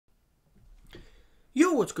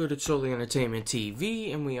Yo, what's good? It's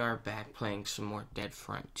Solely-Entertainment-Teevee, and we are back playing some more Dead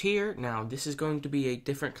Frontier. Now, this is going to be a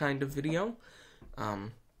different kind of video.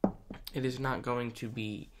 Um, it is not going to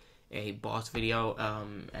be a boss video,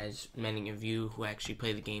 as many of you who actually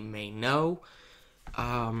play the game may know.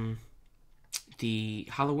 The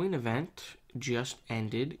Halloween event just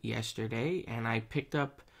ended yesterday, and I picked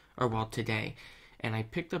up, today, and I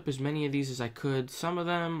picked up as many of these as I could. Some of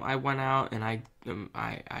them I went out and I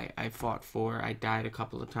fought for. I died a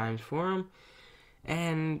couple of times for them,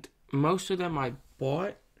 and most of them I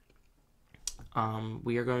bought.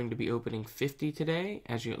 We are going to be opening 50 today,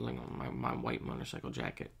 as you like my white motorcycle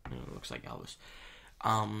jacket. It looks like Elvis.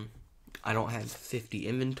 I don't have 50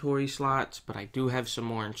 inventory slots, but I do have some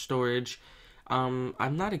more in storage.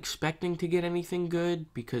 I'm not expecting to get anything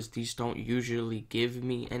good because these don't usually give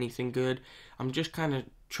me anything good. I'm just kind of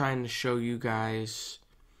trying to show you guys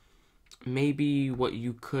maybe what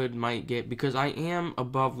you might get, because I am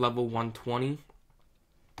above level 120.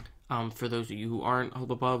 For those of you who aren't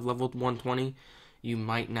above level 120, you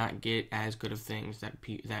might not get as good of things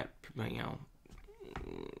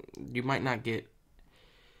you might not get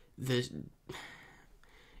this.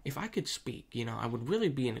 If I could speak, I would really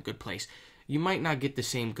be in a good place. You might not get the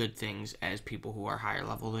same good things as people who are higher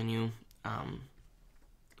level than you.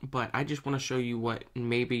 But I just want to show you what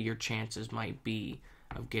maybe your chances might be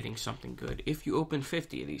of getting something good if you open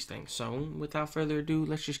 50 of these things. So, without further ado,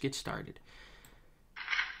 let's just get started.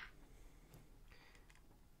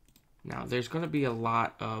 Now, there's going to be a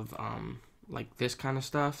lot of, like this kind of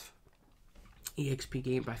stuff. EXP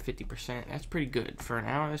gained by 50%. That's pretty good. For an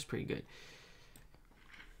hour, that's pretty good.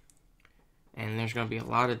 And there's going to be a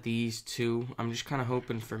lot of these, too. I'm just kind of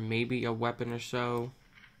hoping for maybe a weapon or so.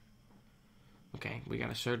 Okay, we got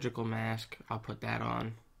a surgical mask. I'll put that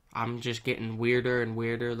on. I'm just getting weirder and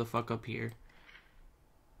weirder the fuck up here.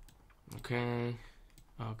 Okay.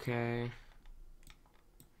 Okay.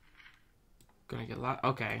 Gonna get a lot.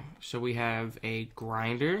 Okay, so we have a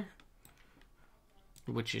grinder,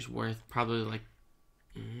 which is worth probably like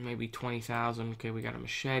maybe 20,000. Okay, we got a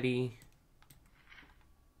machete.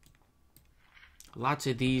 Lots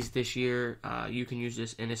of these this year. You can use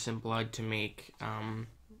this innocent blood to make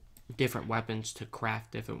different weapons, to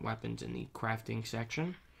craft different weapons in the crafting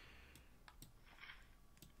section.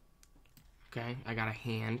 Okay, I got a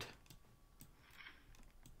hand.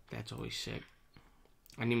 That's always sick.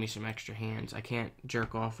 I need me some extra hands. I can't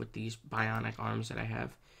jerk off with these bionic arms that I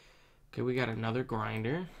have. Okay, we got another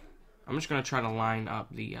grinder. I'm just gonna try to line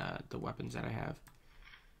up the weapons that I have,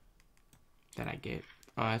 that I get.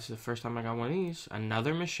 Oh, that's the first time I got one of these.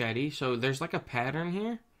 Another machete. So there's like a pattern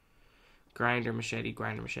here. Grinder, machete,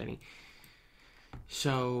 grinder, machete.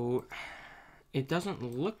 So it doesn't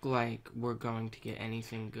look like we're going to get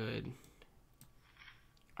anything good.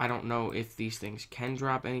 I don't know if these things can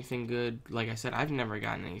drop anything good. Like I said, I've never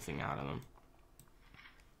gotten anything out of them.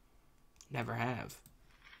 Never have.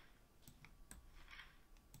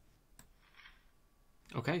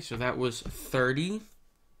 Okay, so that was 30.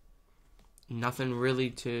 Nothing really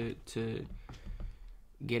to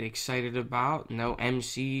get excited about. No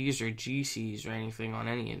MCs or GCs or anything on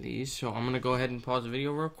any of these. So I'm going to go ahead and pause the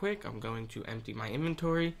video real quick. I'm going to empty my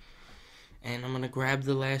inventory. And I'm going to grab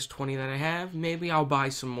the last 20 that I have. Maybe I'll buy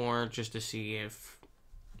some more just to see if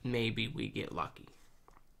maybe we get lucky.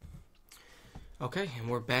 Okay, and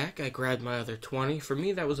we're back. I grabbed my other 20. For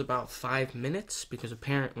me, that was about 5 minutes, because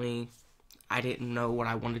apparently I didn't know what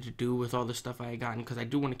I wanted to do with all the stuff I had gotten, because I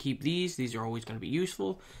do want to keep these. These are always going to be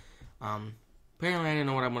useful. Apparently I didn't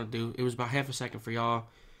know what I want to do. It was about half a second for y'all,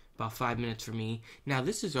 about 5 minutes for me. Now,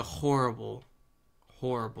 this is a horrible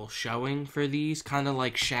showing for these, kind of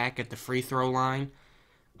like Shaq at the free throw line.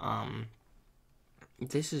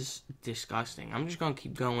 This is disgusting. I'm just gonna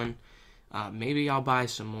keep going. Maybe I'll buy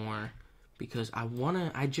some more, because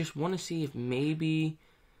I just wanna see if maybe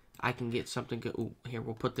I can get something good. Ooh, here,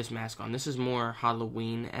 we'll put this mask on. This is more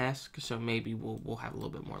Halloween-esque, so maybe we'll have a little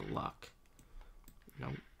bit more luck.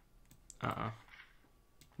 Nope.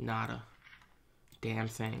 Not a damn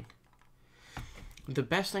thing. The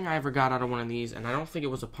best thing I ever got out of one of these, and I don't think it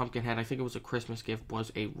was a pumpkin head, I think it was a Christmas gift,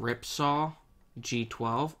 was a Ripsaw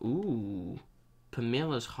G12. Ooh,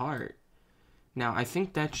 Pamila's Heart. Now, I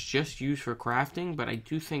think that's just used for crafting, but I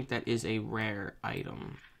do think that is a rare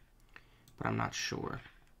item. But I'm not sure.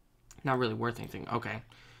 Not really worth anything. Okay.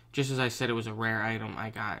 Just as I said it was a rare item, I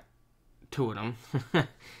got 2 of them.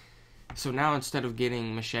 So now, instead of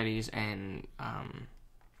getting machetes and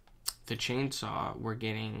the chainsaw, we're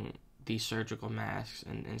getting these surgical masks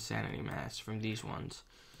and insanity masks from these ones.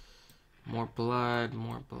 More blood,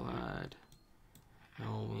 more blood.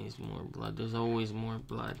 Always more blood. There's always more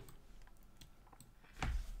blood.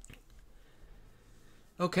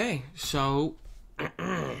 Okay, so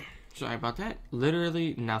sorry about that.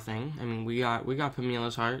 Literally nothing. I mean, we got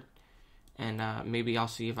Pamila's heart, and maybe I'll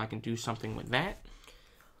see if I can do something with that.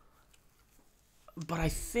 But I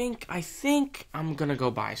think I'm gonna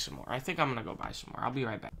go buy some more. I'll be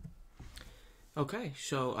right back. Okay,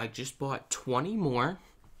 so I just bought 20 more.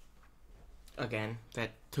 Again,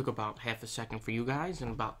 that took about half a second for you guys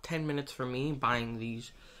and about 10 minutes for me. Buying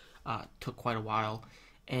these took quite a while.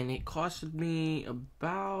 And it costed me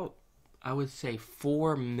about, I would say,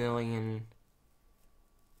 4 million,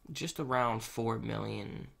 just around $4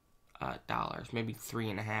 million dollars, maybe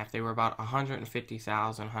 3.5. They were about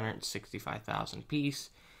 150,000, 165,000 piece.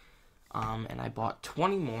 And I bought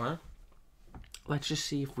 20 more. Let's just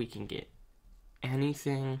see if we can get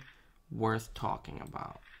anything worth talking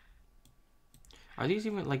about. Are these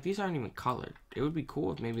even, like, these aren't even colored. It would be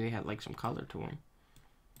cool if maybe they had, like, some color to them.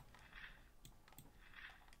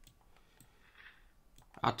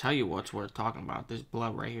 I'll tell you what's worth talking about. This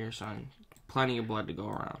blood right here, son. Plenty of blood to go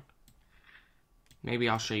around. Maybe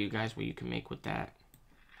I'll show you guys what you can make with that.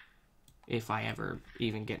 If I ever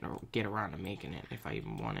even get around to making it. If I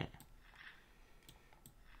even want it.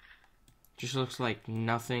 Just looks like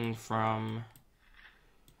nothing from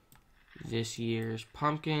this year's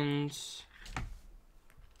pumpkins.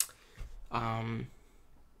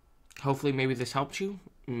 Hopefully maybe this helped you.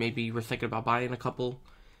 Maybe you were thinking about buying a couple.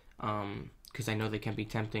 Because I know they can be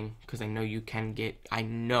tempting. Because I know you can get, I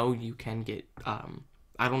don't know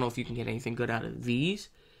if you can get anything good out of these.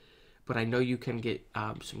 But I know you can get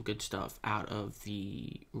some good stuff out of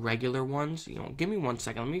the regular ones. You know, give me 1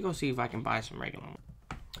 second. Let me go see if I can buy some regular ones.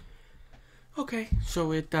 Okay,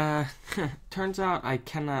 so it turns out I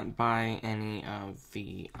cannot buy any of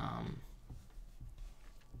the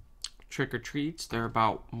trick-or-treats. They're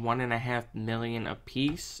about 1.5 million a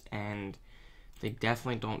piece, and they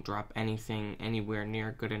definitely don't drop anything anywhere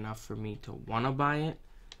near good enough for me to want to buy it.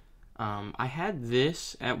 I had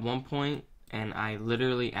this at one point, and I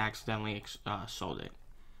literally accidentally sold it.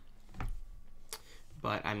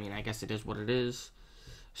 But, I mean, I guess it is what it is.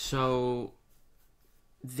 So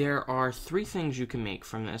there are 3 things you can make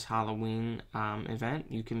from this Halloween event.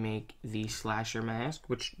 You can make the slasher mask,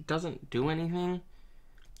 which doesn't do anything.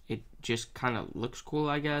 It just kind of looks cool,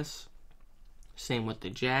 I guess. Same with the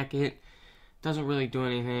jacket. Doesn't really do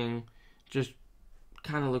anything. Just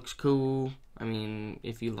kind of looks cool. I mean,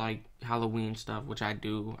 if you like Halloween stuff, which I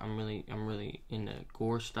do, I'm really into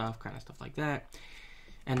gore stuff, kind of stuff like that.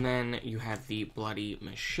 And then you have the bloody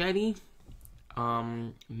machete.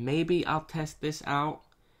 Maybe I'll test this out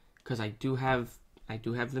because I do have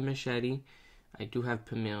the machete. I do have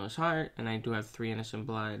Pamila's heart, and I do have 3 innocent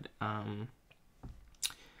blood.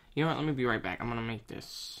 You know what? Let me be right back. I'm gonna make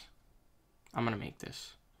this.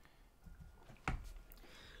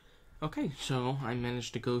 Okay, so I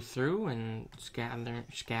managed to go through and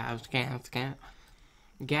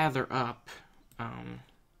gather up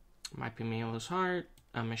my Pamila's heart,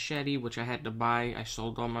 a machete, which I had to buy. I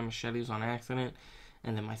sold all my machetes on accident,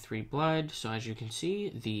 and then my 3 blood. So as you can see,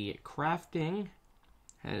 the crafting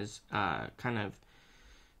has kind of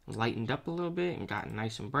lightened up a little bit and gotten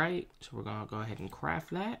nice and bright. So we're gonna go ahead and craft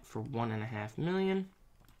that for 1.5 million.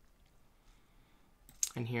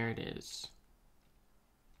 And here it is.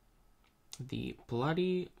 The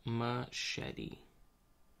bloody machete.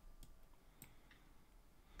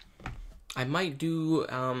 I might do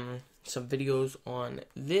some videos on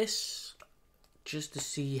this just to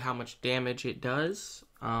see how much damage it does.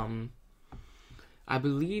 I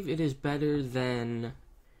believe it is better than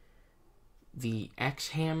the X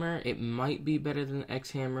Hammer. It might be better than the X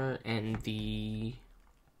Hammer and the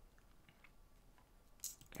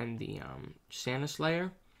Santa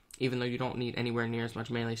Slayer, even though you don't need anywhere near as much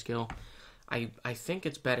melee skill. I think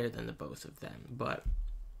it's better than the both of them, but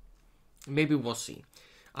maybe we'll see.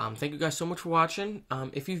 Thank you guys so much for watching.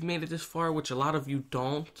 If you've made it this far, which a lot of you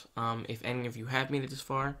don't, if any of you have made it this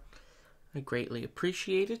far, I greatly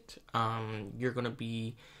appreciate it. You're going to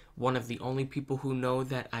be one of the only people who know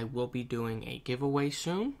that I will be doing a giveaway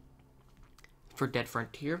soon for Dead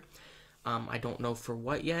Frontier. I don't know for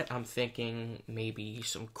what yet. I'm thinking maybe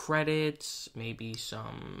some credits, maybe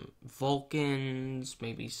some Vulcans,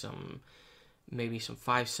 maybe some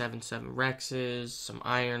 5.77 Rexes, some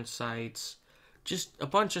iron sights, just a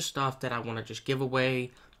bunch of stuff that I want to just give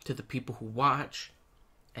away to the people who watch,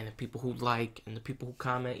 and the people who like, and the people who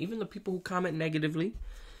comment, even the people who comment negatively.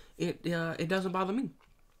 It doesn't bother me.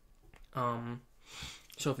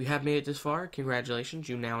 So if you have made it this far, congratulations.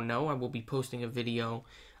 You now know I will be posting a video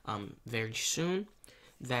very soon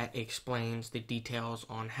that explains the details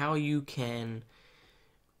on how you can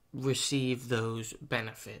receive those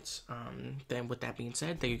benefits. Then with that being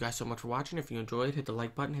said, thank you guys so much for watching. If you enjoyed, hit the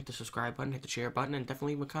like button, hit the subscribe button, hit the share button, and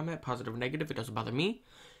definitely leave a comment, positive or negative. It doesn't bother me.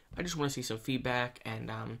 I just want to see some feedback,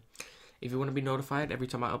 and if you want to be notified every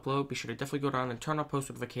time I upload, be sure to definitely go down and turn on post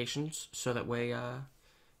notifications so that way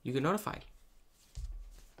you get notified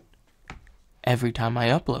every time I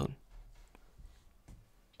upload.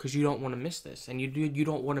 Because you don't want to miss this, and you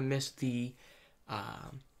don't want to miss the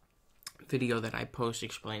video that I post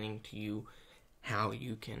explaining to you how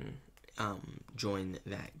you can join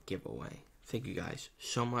that giveaway. Thank you guys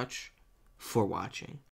so much for watching.